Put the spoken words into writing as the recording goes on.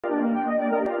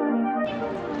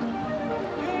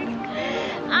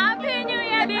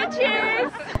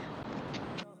Cheers!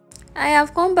 I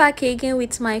have come back again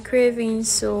with my cravings.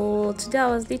 So today I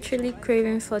was literally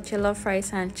craving for jollof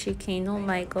rice and chicken. Oh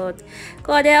my god,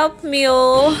 god help me.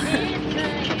 Oh,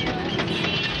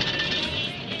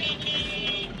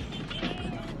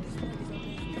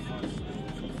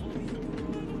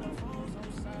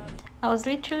 I was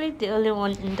literally the only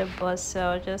one in the bus, so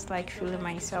I was just like feeling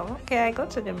myself. Okay, I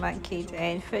got to the market,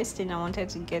 and first thing I wanted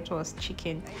to get was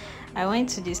chicken. I went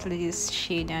to this lady's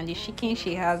shade, and the chicken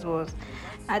she has was,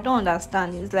 I don't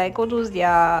understand. It's like all those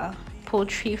their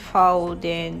poultry fowl,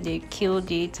 then they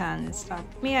killed it and stuff.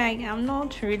 Me, I am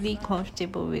not really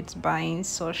comfortable with buying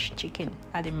such chicken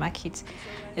at the market,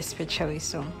 especially.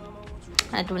 So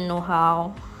I don't know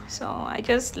how. So I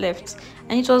just left,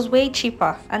 and it was way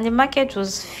cheaper, and the market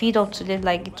was filled up today.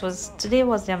 Like it was, today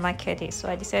was their market day, so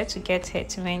I decided to get her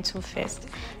tomato first.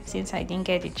 Since I didn't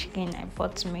get the chicken, I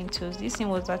bought tomatoes. This thing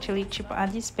was actually cheaper,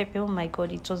 and this pepper, oh my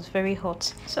god, it was very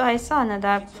hot. So I saw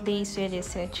another place where they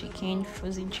sell chicken,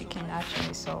 frozen chicken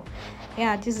actually. So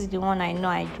yeah, this is the one I know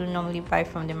I do normally buy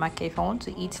from the market. If I want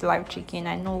to eat live chicken,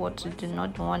 I know what to do,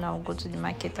 not the one I'll go to the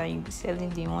market and you'll be selling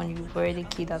the one you've already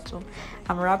killed at home.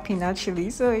 I'm wrapping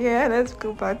actually. So yeah, let's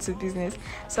go back to business.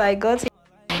 So I got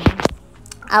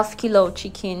half kilo of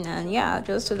chicken, and yeah,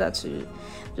 just so that to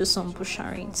do some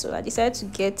butchering. So I decided to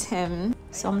get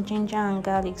some ginger and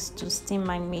garlic to steam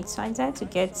my meat. So I decided to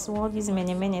get all these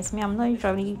many minutes. Me, I'm not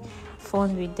usually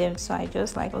fond with them, so I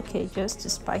just like, okay, just to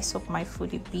spice up my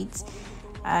food a bit,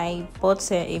 I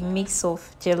bought a mix of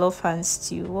jellof and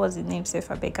stew. What's the name?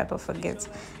 If I beg, I don't forget.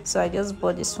 So I just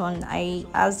bought this one. I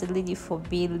asked the lady for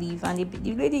bay leaf, and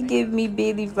the lady gave me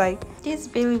bay leaf. Like this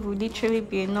bay leaf would literally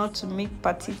be enough to make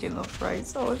party jollof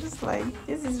rice. So I was just like,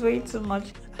 this is way too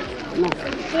much.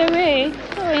 Wait,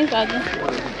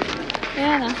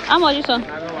 yeah, how much is one?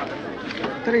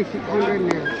 3,600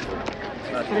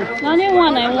 naira. Only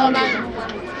one I want.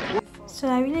 So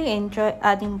I really enjoy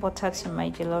adding butter to my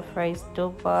jollof rice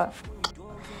though, but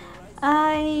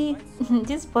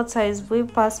this butter is way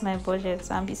past my budget,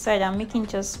 and besides I'm making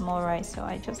just small rice, so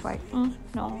I just like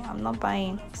no, I'm not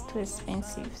buying, it's too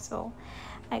expensive. So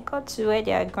I got to where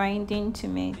they are grinding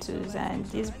tomatoes, and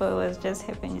this boy was just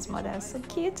helping his mother. So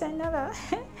cute. And all.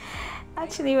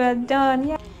 Actually, we're done.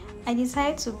 Yeah, I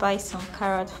decided to buy some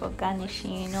carrot for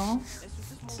garnishing, you know,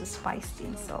 to spice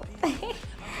things up.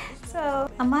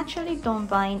 So I'm actually done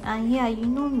buying, and yeah, you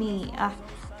know me, I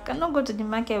cannot go to the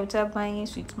market without buying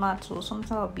sweet tomato.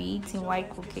 Sometimes I'll be eating while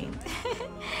cooking.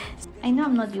 I know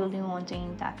I'm not the only one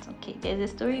doing that. Okay, there's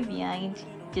a story behind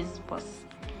this bus.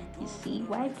 You see,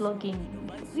 why vlogging,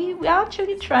 we're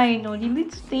actually trying. You know, the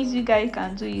little things you guys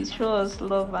can do is show us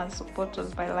love and support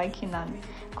us by liking and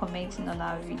commenting on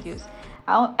our videos.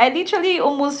 I literally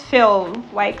almost fell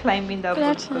while climbing that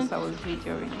board because I was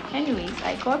videoing. Anyways,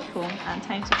 I got home and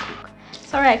time to cook.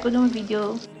 Sorry I couldn't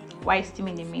video while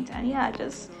steaming the meat, and yeah,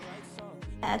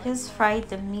 I just fried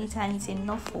the meat, and it's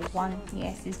enough for one.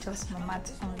 Yes, it's just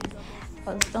mamat only.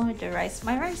 I was done with the rice.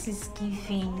 My rice is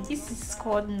giving. This is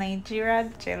called Nigeria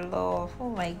jellof. Oh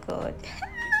my god.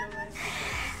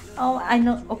 Oh, I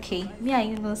know. Okay, me and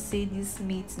you know say this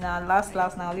meat now last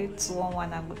now leave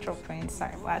 2-1 and go chop for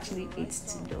inside. We actually ate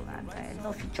 2 though, and I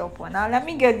know if you chop one. Now let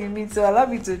me get the meat so allow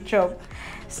me to chop.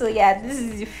 So yeah, this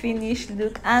is the finished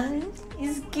look, and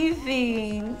it's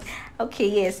giving. Okay,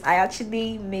 yes, I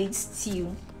actually made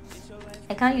stew.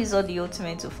 I can't use all the old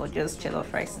tomato for just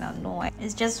jollof rice now. No,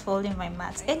 it's just folding my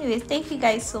mat. Anyways, thank you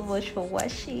guys so much for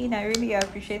watching. I really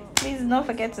appreciate it. Please don't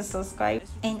forget to subscribe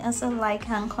and also like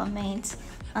and comment.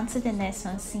 Until the next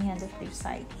one, see you on the flip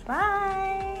side.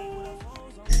 Bye.